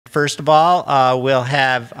first of all, we'll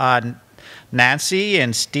have Nancy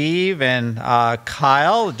and Steve and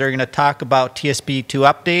Kyle. They're going to talk about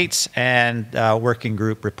TSP2 updates and working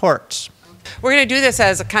group reports. We're going to do this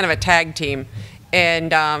as a kind of a tag team, and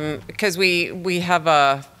because we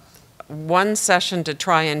have one session to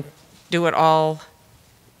try and do it all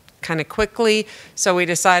kind of quickly, so we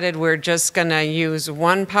decided we're just going to use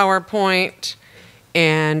one PowerPoint,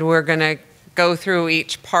 and we're going to go through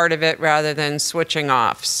each part of it rather than switching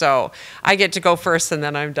off. So I get to go first and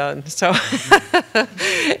then I'm done. So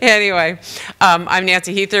anyway, I'm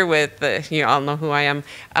Nancy Huether with, you all know who I am,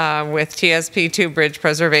 with TSP2 Bridge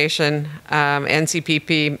Preservation,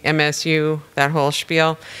 NCPP, MSU, that whole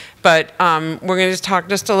spiel. But we're going to just talk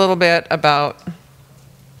just a little bit about,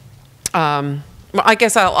 well, I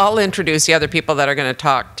guess I'll introduce the other people that are going to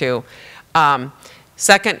talk too.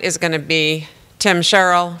 Second is going to be Tim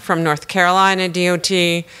Sherrill from North Carolina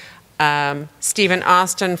DOT, Stephen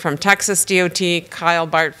Austin from Texas DOT, Kyle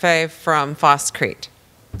Bartfay from Phoscrete.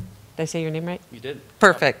 Did I say your name right? You did.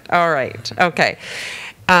 Perfect. All right. Okay.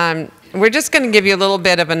 We're just going to give you a little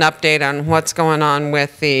bit of an update on what's going on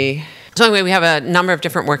with the... So anyway, we have a number of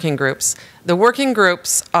different working groups. The working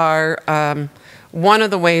groups are one of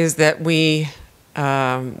the ways that we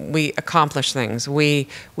accomplish things. We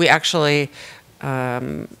actually...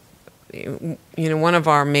 you know, one of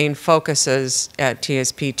our main focuses at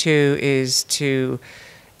TSP2 is to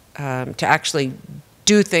actually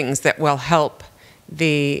do things that will help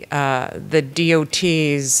the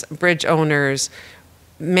DOTs, bridge owners,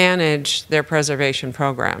 manage their preservation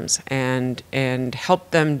programs and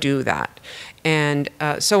help them do that. And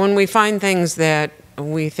so when we find things that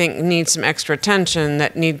we think need some extra attention,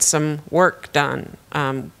 that need some work done,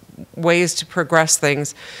 ways to progress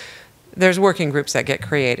things, there's working groups that get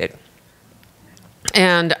created.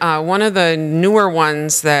 And one of the newer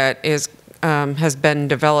ones that has been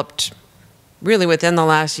developed really within the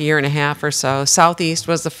last year and a half or so, Southeast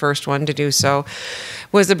was the first one to do so,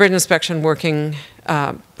 was the Bridge Inspection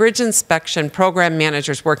Program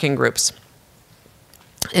Managers Working Groups.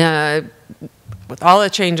 With all the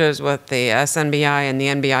changes with the SNBI and the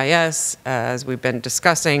NBIS, as we've been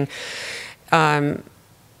discussing,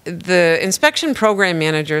 the inspection program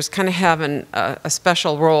managers kind of have a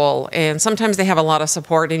special role, and sometimes they have a lot of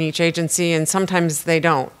support in each agency and sometimes they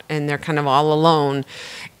don't, and they're kind of all alone.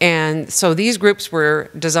 And so these groups were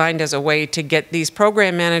designed as a way to get these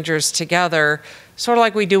program managers together, sort of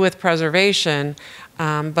like we do with preservation,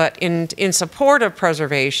 but in support of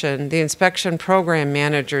preservation, the inspection program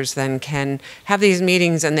managers then can have these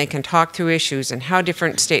meetings and they can talk through issues and how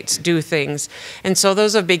different states do things. And so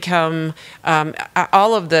those have become,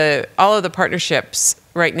 all of the partnerships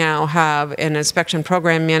right now have an inspection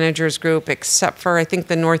program managers group, except for I think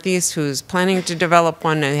the Northeast, who's planning to develop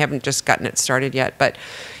one, and they haven't just gotten it started yet. But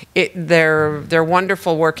they're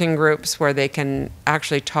wonderful working groups where they can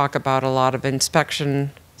actually talk about a lot of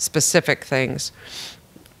inspection specific things.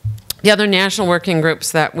 The other national working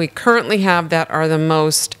groups that we currently have that are the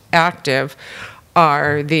most active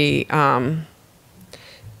are the,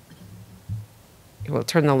 we'll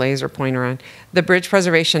turn the laser pointer on, the Bridge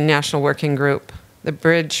Preservation National Working Group, the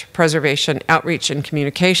Bridge Preservation Outreach and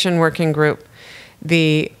Communication Working Group,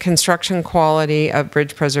 the Construction Quality of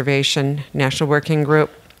Bridge Preservation National Working Group,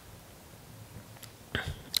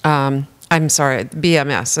 I'm sorry,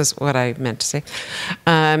 BMS is what I meant to say.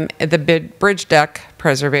 The Bridge Deck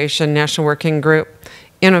Preservation National Working Group,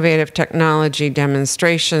 Innovative Technology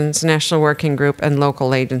Demonstrations National Working Group, and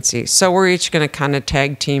local agencies. So we're each going to kind of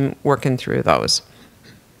tag team working through those.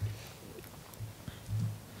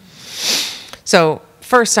 So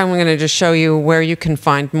first, I'm going to just show you where you can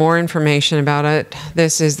find more information about it.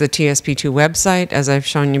 This is the TSP2 website. As I've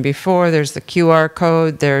shown you before, there's the QR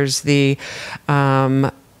code, there's the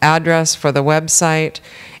address for the website,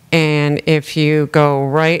 and if you go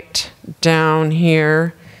right down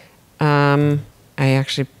here, I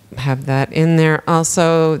actually have that in there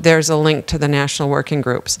also, there's a link to the national working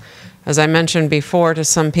groups. As I mentioned before to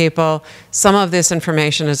some people, some of this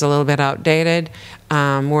information is a little bit outdated.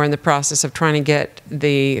 We're in the process of trying to get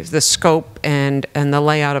the scope and the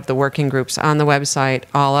layout of the working groups on the website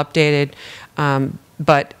all updated.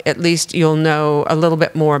 But at least you'll know a little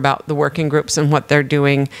bit more about the working groups and what they're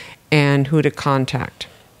doing and who to contact.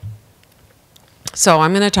 So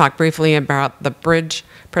I'm going to talk briefly about the Bridge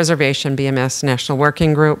Preservation BMS National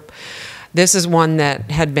Working Group. This is one that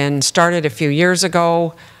had been started a few years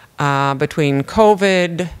ago between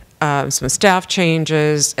COVID, some staff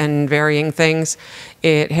changes and varying things.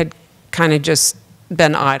 It had kind of just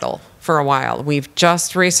been idle for a while. We've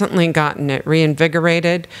just recently gotten it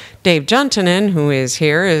reinvigorated. Dave Juntonen, who is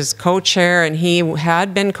here, is co-chair, and he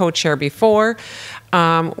had been co-chair before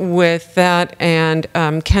with that. And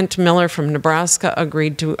Kent Miller from Nebraska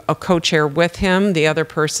agreed to a co-chair with him. The other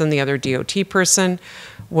person, the other DOT person,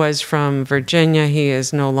 was from Virginia. He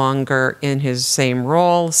is no longer in his same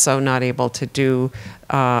role, so not able to do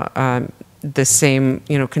the same,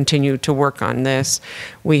 continue to work on this.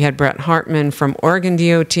 We had Brett Hartman from Oregon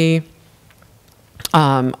DOT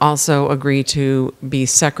also agree to be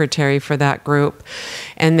secretary for that group.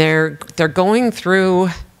 And they're going through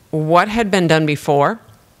what had been done before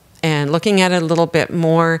and looking at it a little bit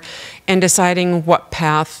more and deciding what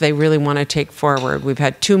path they really want to take forward. We've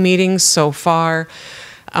had 2 meetings so far.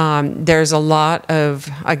 There's a lot of,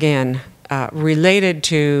 again, related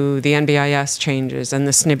to the NBIS changes and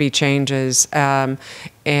the SNBI changes,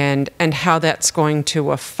 and how that's going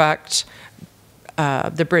to affect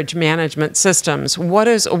the bridge management systems. What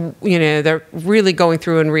is, they're really going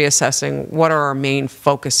through and reassessing what are our main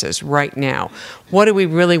focuses right now. What do we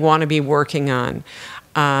really want to be working on?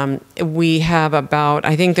 We have about,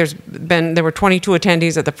 I think there were 22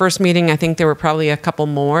 attendees at the first meeting. I think there were probably a couple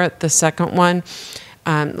more at the second one.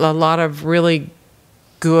 A lot of really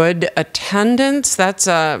good attendance. That's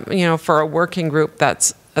for a working group,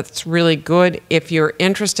 that's really good. If you're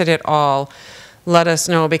interested at all, let us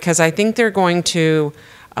know, because I think they're going to,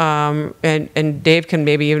 and Dave can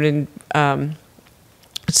maybe even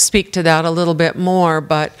speak to that a little bit more,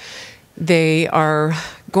 but they are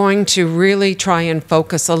going to really try and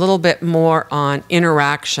focus a little bit more on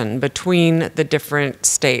interaction between the different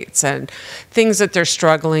states and things that they're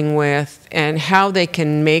struggling with and how they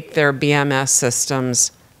can make their BMS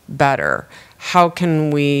systems better. How can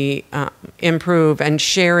we improve, and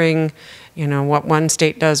sharing, what one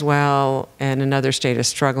state does well and another state is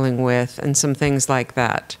struggling with, and some things like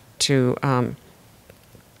that to,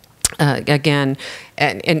 again,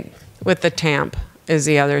 and with the TAMP is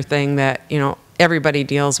the other thing that, everybody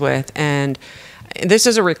deals with. And this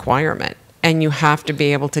is a requirement, and you have to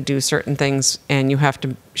be able to do certain things, and you have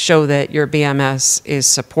to show that your BMS is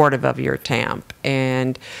supportive of your TAMP.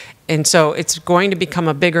 And so it's going to become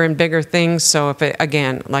a bigger and bigger thing. So if it,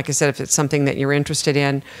 again, like I said, if it's something that you're interested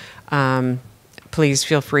in, please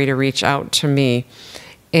feel free to reach out to me.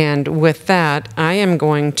 And with that, I am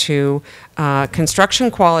going to Construction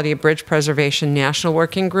Quality Bridge Preservation National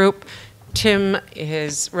Working Group. Tim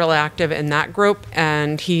is real active in that group,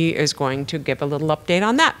 and he is going to give a little update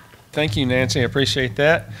on that. Thank you, Nancy. I appreciate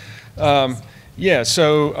that.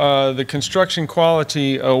 So the Construction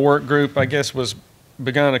Quality Work Group, I guess, was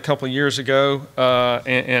begun a couple of years ago,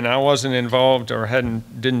 and I wasn't involved or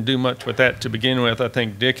didn't do much with that to begin with. I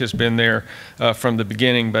think Dick has been there from the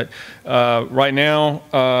beginning, but right now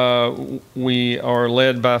we are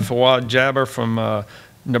led by Fawad Jabber from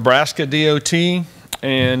Nebraska DOT.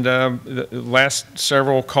 And the last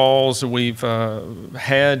severeral calls we've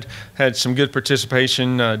had some good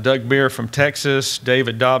participation. Doug Beer from Texas,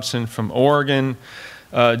 David Dobson from Oregon,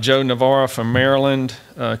 Joe Navarro from Maryland,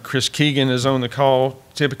 Chris Keegan is on the call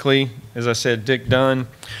typically, as I said, Dick Dunn.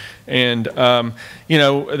 And,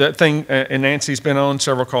 that thing, and Nancy's been on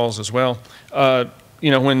several calls as well.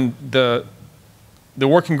 When the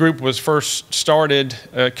working group was first started,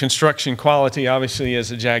 construction quality obviously is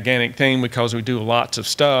a gigantic thing because we do lots of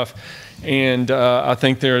stuff. And I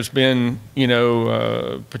think there's been,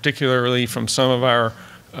 particularly from some of our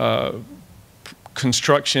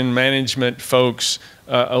construction management folks,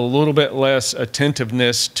 a little bit less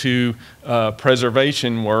attentiveness to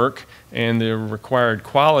preservation work and the required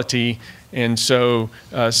quality. And so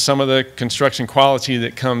some of the construction quality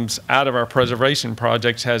that comes out of our preservation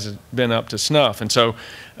projects hasn't been up to snuff. And so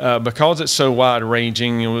because it's so wide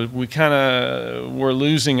ranging, we kind of were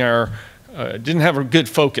losing our, didn't have a good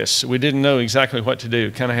focus. We didn't know exactly what to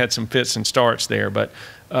do, kind of had some fits and starts there. But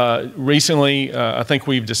recently, I think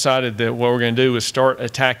we've decided that what we're going to do is start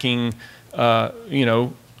attacking,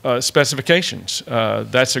 specifications.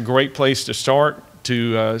 That's a great place to start,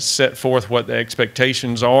 to set forth what the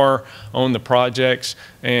expectations are on the projects,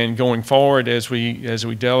 and going forward as we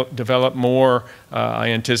develop more, I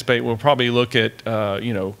anticipate we'll probably look at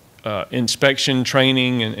inspection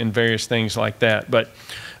training and various things like that. But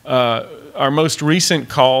our most recent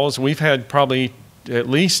calls, we've had probably at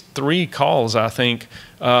least 3 calls, I think.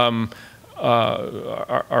 Our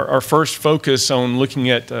first focus on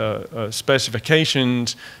looking at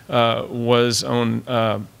specifications was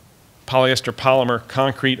on polyester polymer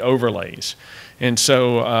concrete overlays. And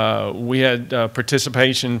so we had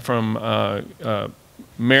participation from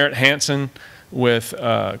Merritt Hansen with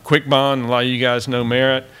Quick Bond. A lot of you guys know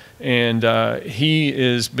Merritt. And he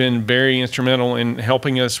has been very instrumental in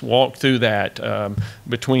helping us walk through that.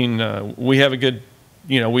 We have a good,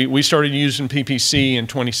 we started using PPC in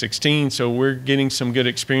 2016, so we're getting some good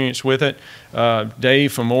experience with it.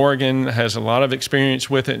 Dave from Oregon has a lot of experience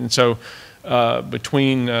with it, and so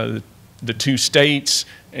between the two states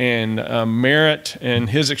and Merritt and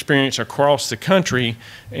his experience across the country,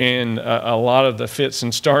 and a lot of the fits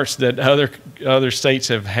and starts that other states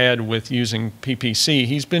have had with using PPC,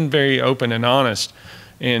 he's been very open and honest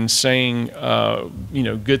in saying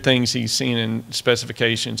good things he's seen in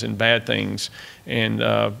specifications and bad things. And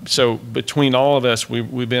so between all of us,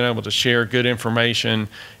 we've been able to share good information.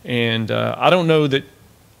 And I don't know that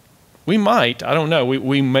we might, I don't know,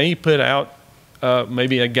 we may put out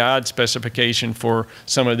maybe a guide specification for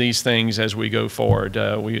some of these things as we go forward.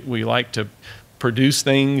 We like to produce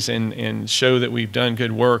things and show that we've done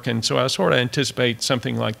good work, and so I sort of anticipate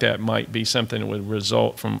something like that might be something that would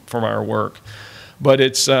result from our work. But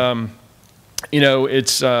it's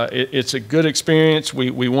it's a good experience.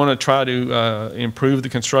 We want to try to improve the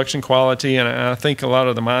construction quality, and I think a lot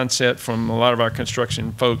of the mindset from a lot of our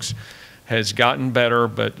construction folks has gotten better,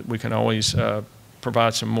 but we can always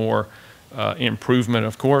provide some more improvement,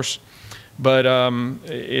 of course. But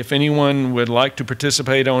if anyone would like to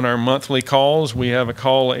participate on our monthly calls, we have a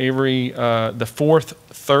call every the fourth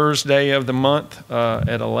Thursday of the month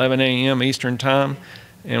at 11 a.m. Eastern Time,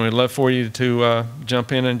 and we'd love for you to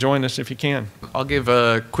jump in and join us if you can. I'll give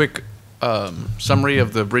a quick summary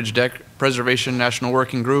of the Bridge Deck Preservation National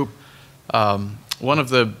Working Group. One of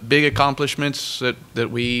the big accomplishments that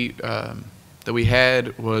we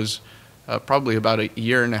had was probably about a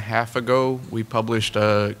year and a half ago. We published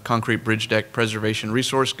a Concrete Bridge Deck Preservation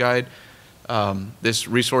Resource Guide. This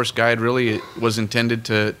resource guide really was intended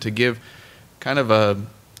to give kind of a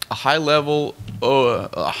high level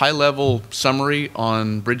summary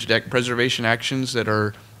on bridge deck preservation actions that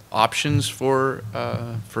are options for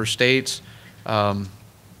states, and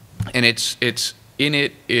it's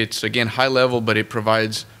again high level, but it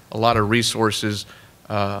provides a lot of resources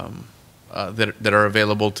that are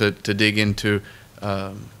available to dig into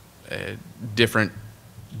different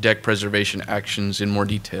deck preservation actions in more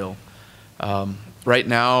detail. Right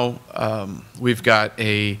now, we've got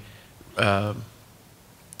a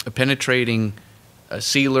penetrating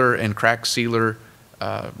sealer and crack sealer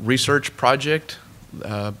research project.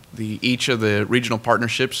 Each of the regional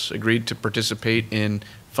partnerships agreed to participate in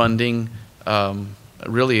funding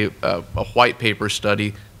really a white paper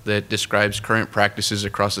study that describes current practices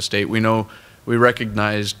across the state. We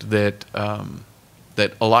recognized that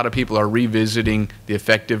that a lot of people are revisiting the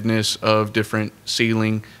effectiveness of different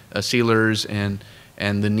sealers and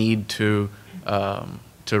the need to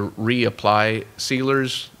reapply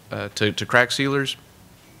sealers to crack sealers.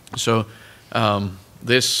 So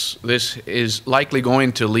this is likely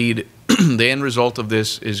going to lead. The end result of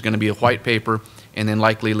this is going to be a white paper, and then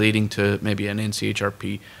likely leading to maybe an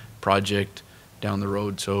NCHRP project down the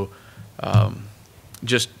road. So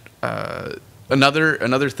just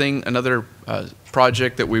another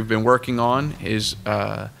project that we've been working on is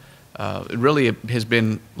it really has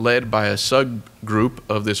been led by a subgroup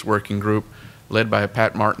of this working group, led by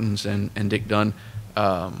Pat Martins and Dick Dunn,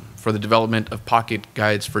 for the development of pocket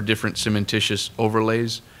guides for different cementitious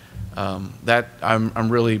overlays. That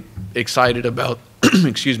I'm really excited about.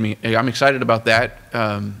 Excuse me. I'm excited about that,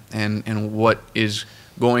 and what is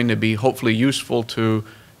going to be hopefully useful to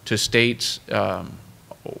states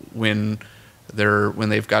when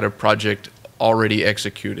they've got a project already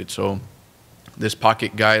executed. So this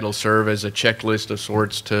pocket guide will serve as a checklist of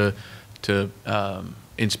sorts to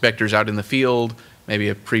inspectors out in the field, maybe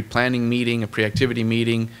a pre-planning meeting, a pre-activity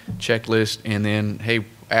meeting checklist, and then, hey,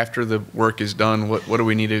 after the work is done, what do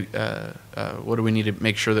we need to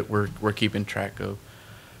make sure that we're keeping track of?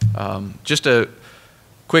 Just a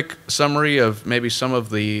quick summary of maybe some of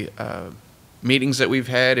the meetings that we've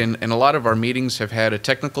had, and a lot of our meetings have had a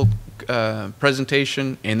technical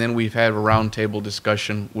presentation, and then we've had a roundtable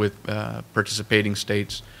discussion with participating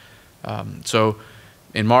states. So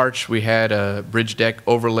in March, we had a bridge deck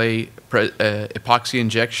overlay epoxy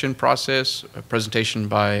injection process, a presentation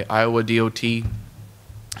by Iowa DOT,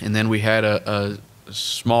 and then we had a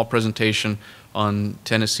small presentation on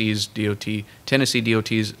Tennessee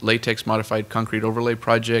DOT's latex modified concrete overlay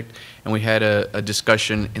project, and we had a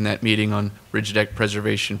discussion in that meeting on bridge deck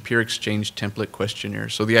preservation peer exchange template questionnaire.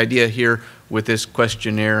 So the idea here with this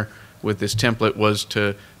questionnaire, with this template, was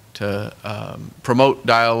to promote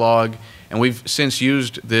dialogue, and we've since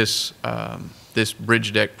used this this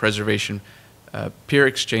bridge deck preservation peer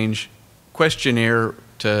exchange questionnaire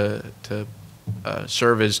to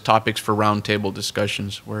serve as topics for roundtable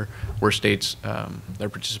discussions where states that are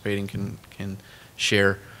participating can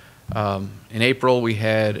share. In April, we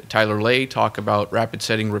had Tyler Lay talk about rapid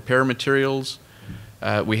setting repair materials.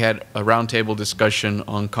 We had a roundtable discussion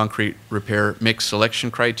on concrete repair mix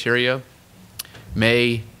selection criteria.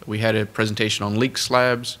 May, we had a presentation on leak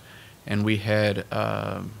slabs, and we had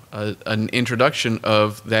an introduction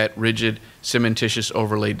of that rigid cementitious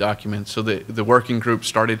overlay document. So the working group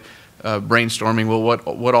started brainstorming, well,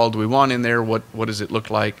 what all do we want in there? What does it look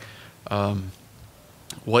like?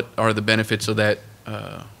 What are the benefits of that?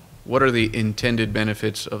 What are the intended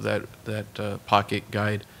benefits of that pocket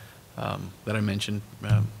guide that I mentioned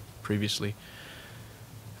previously?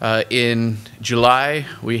 In July,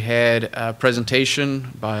 we had a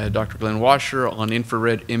presentation by Dr. Glenn Washer on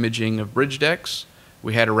infrared imaging of bridge decks.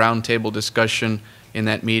 We had a roundtable discussion in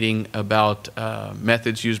that meeting about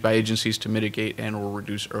methods used by agencies to mitigate and or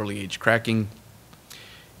reduce early age cracking.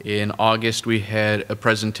 In August, we had a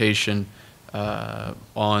presentation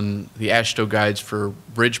on the ASHTO guides for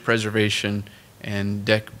bridge preservation and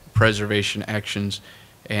deck preservation actions,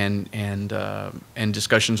 and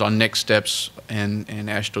discussions on next steps and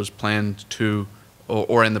ASHTO's plan to,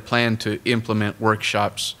 or in the plan to implement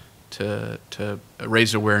workshops to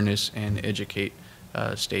raise awareness and educate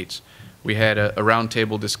states. We had a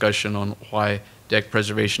roundtable discussion on why deck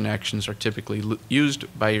preservation actions are typically used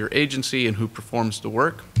by your agency and who performs the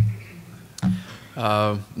work.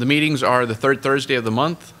 The meetings are the third Thursday of the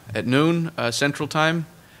month at noon Central Time.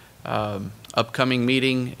 Upcoming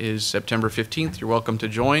meeting is September 15th. You're welcome to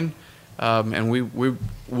join. And we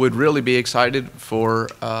would really be excited for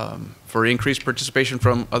increased participation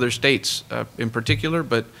from other states in particular,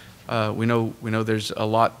 but we know there's a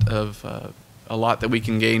lot that we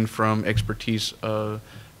can gain from expertise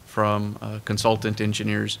from consultant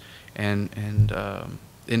engineers and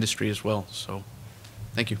industry as well. So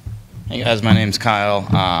thank you. Hey guys, my name's Kyle.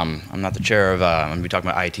 I'm not the chair of, I'm going to be talking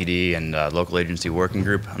about ITD and local agency working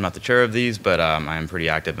group. I'm not the chair of these, but I am pretty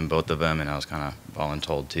active in both of them, and I was kind of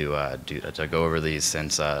voluntold to go over these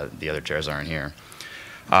since the other chairs aren't here.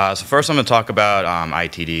 So first I'm going to talk about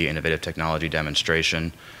ITD, Innovative Technology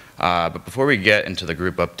Demonstration. But before we get into the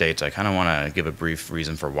group updates, I kind of want to give a brief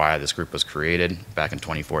reason for why this group was created. Back in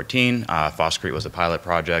 2014, Phoscrete was a pilot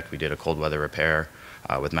project. We did a cold weather repair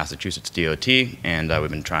with Massachusetts DOT, and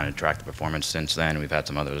we've been trying to track the performance since then. We've had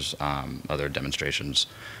some other demonstrations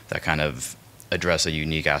that kind of address a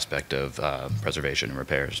unique aspect of preservation and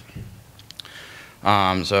repairs.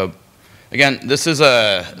 So again,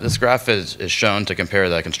 this graph is shown to compare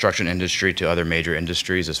the construction industry to other major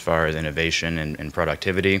industries as far as innovation and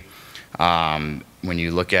productivity. When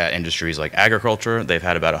you look at industries like agriculture, they've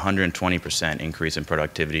had about 120% increase in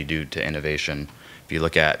productivity due to innovation. If you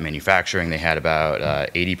look at manufacturing, they had about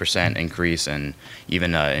 80% increase, and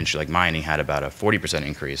even an industry like mining had about a 40%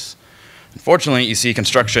 increase. Unfortunately, you see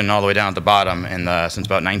construction all the way down at the bottom, and since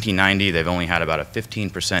about 1990, they've only had about a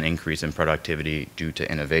 15% increase in productivity due to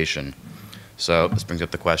innovation. So this brings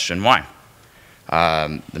up the question, why?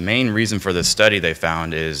 The main reason for this study they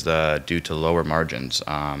found is due to lower margins.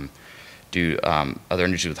 Other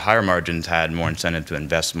industries with higher margins had more incentive to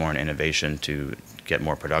invest more in innovation to get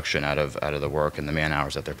more production out of the work and the man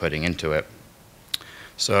hours that they're putting into it.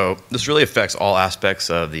 So this really affects all aspects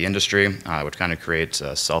of the industry, which kind of creates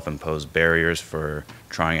self-imposed barriers for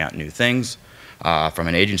trying out new things. From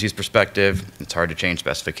an agency's perspective, it's hard to change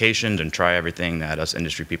specifications and try everything that us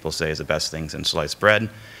industry people say is the best thing since sliced bread.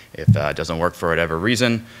 If it doesn't work for whatever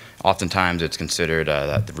reason, oftentimes it's considered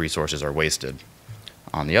that the resources are wasted.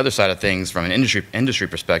 On the other side of things, from an industry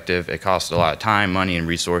perspective, it costs a lot of time, money, and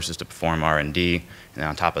resources to perform R&D. And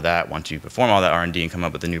on top of that, once you perform all that R&D and come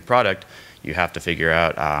up with a new product, you have to figure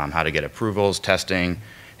out how to get approvals, testing,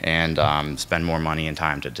 and spend more money and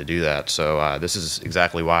time to do that. So this is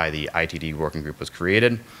exactly why the ITD working group was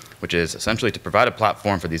created, which is essentially to provide a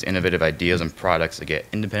platform for these innovative ideas and products to get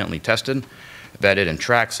independently tested, vetted, and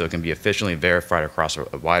tracked so it can be efficiently verified across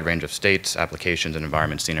a wide range of states, applications, and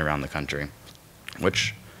environments seen around the country,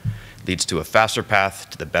 which leads to a faster path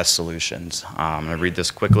to the best solutions. I'm going to read this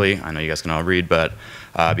quickly. I know you guys can all read, but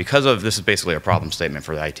this is basically a problem statement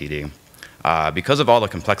for the ITD. Because of all the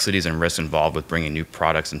complexities and risks involved with bringing new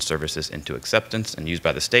products and services into acceptance and used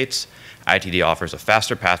by the states, ITD offers a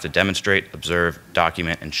faster path to demonstrate, observe,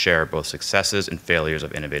 document, and share both successes and failures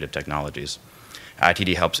of innovative technologies.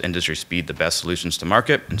 ITD helps industry speed the best solutions to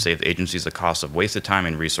market and save the agencies the cost of wasted time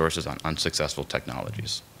and resources on unsuccessful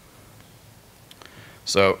technologies.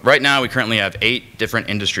 So right now we currently have 8 different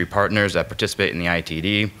industry partners that participate in the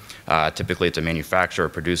ITD. Typically it's a manufacturer or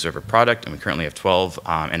producer of a product, and we currently have 12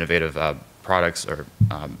 innovative products or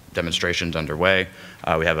demonstrations underway.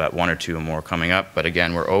 We have 1 or 2 more coming up, but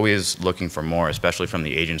again, we're always looking for more, especially from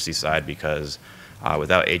the agency side, because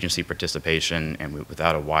without agency participation and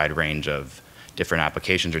without a wide range of different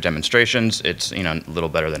applications or demonstrations, it's a little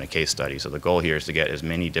better than a case study. So the goal here is to get as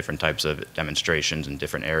many different types of demonstrations in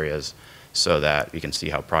different areas so that we can see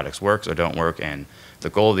how products work or don't work. And the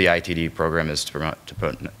goal of the ITD program is to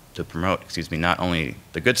promote, not only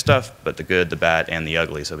the good stuff, but the good, the bad, and the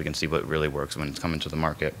ugly, so we can see what really works when it's coming to the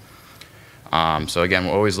market. So again,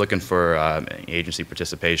 we're always looking for agency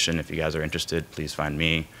participation. If you guys are interested, please find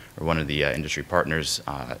me or one of the industry partners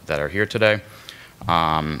that are here today.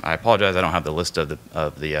 I apologize, I don't have the list of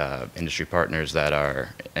the industry partners that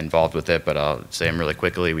are involved with it, but I'll say them really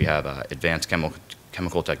quickly. We have Advanced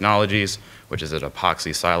Chemical Technologies, which is an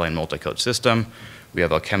epoxy silane multi-coat system. We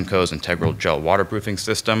have Chemco's Integral Gel Waterproofing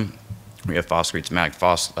System. We have Phoscrete's Mag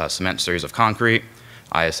Cement Series of Concrete,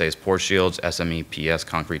 ISA's Pore Shields, SMEPS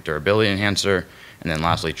Concrete Durability Enhancer, and then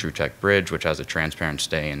lastly TruTech Bridge, which has a transparent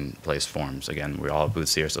stay-in-place forms. Again, we all have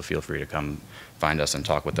booths here, so feel free to come find us and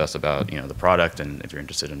talk with us about the product, and if you're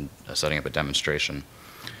interested in setting up a demonstration.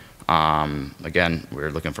 Again,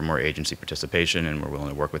 we're looking for more agency participation, and we're willing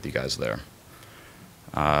to work with you guys there.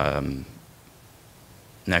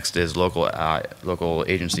 Next is local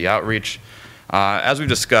agency outreach. As we've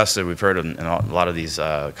discussed and we've heard in a lot of these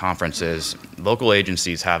conferences, local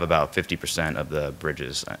agencies have about 50% of the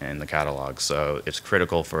bridges in the catalog. So it's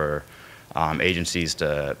critical for agencies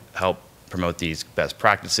to help promote these best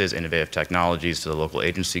practices, innovative technologies to the local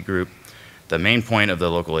agency group. The main point of the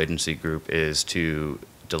local agency group is to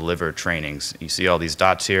deliver trainings. You see all these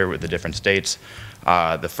dots here with the different states.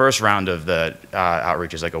 The first round of the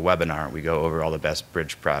outreach is like a webinar. We go over all the best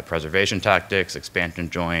bridge preservation tactics, expansion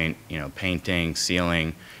joint, painting,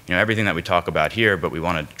 sealing, everything that we talk about here, but we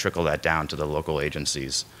want to trickle that down to the local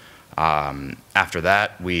agencies. After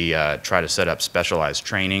that, we try to set up specialized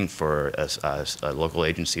training for a local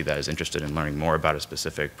agency that is interested in learning more about a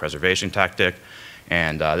specific preservation tactic.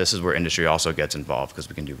 And this is where industry also gets involved, because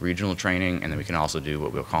we can do regional training, and then we can also do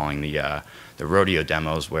what we're calling the rodeo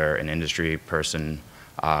demos, where an industry person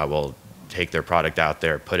will take their product out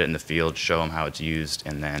there, put it in the field, show them how it's used,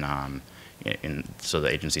 and then so the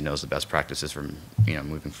agency knows the best practices from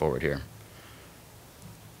moving forward here.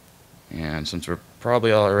 And since we're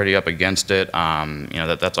probably already up against it,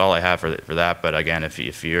 that's all I have for that. But again,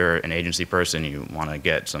 if you're an agency person, you want to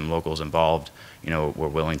get some locals involved, we're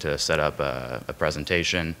willing to set up a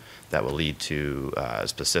presentation that will lead to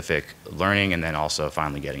specific learning and then also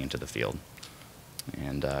finally getting into the field.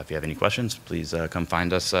 And if you have any questions, please come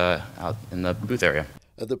find us out in the booth area.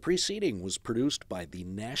 The preceding was produced by the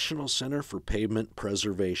National Center for Pavement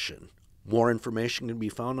Preservation. More information can be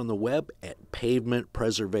found on the web at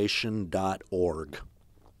pavementpreservation.org.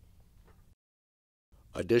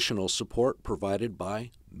 Additional support provided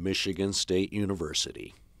by Michigan State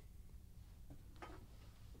University.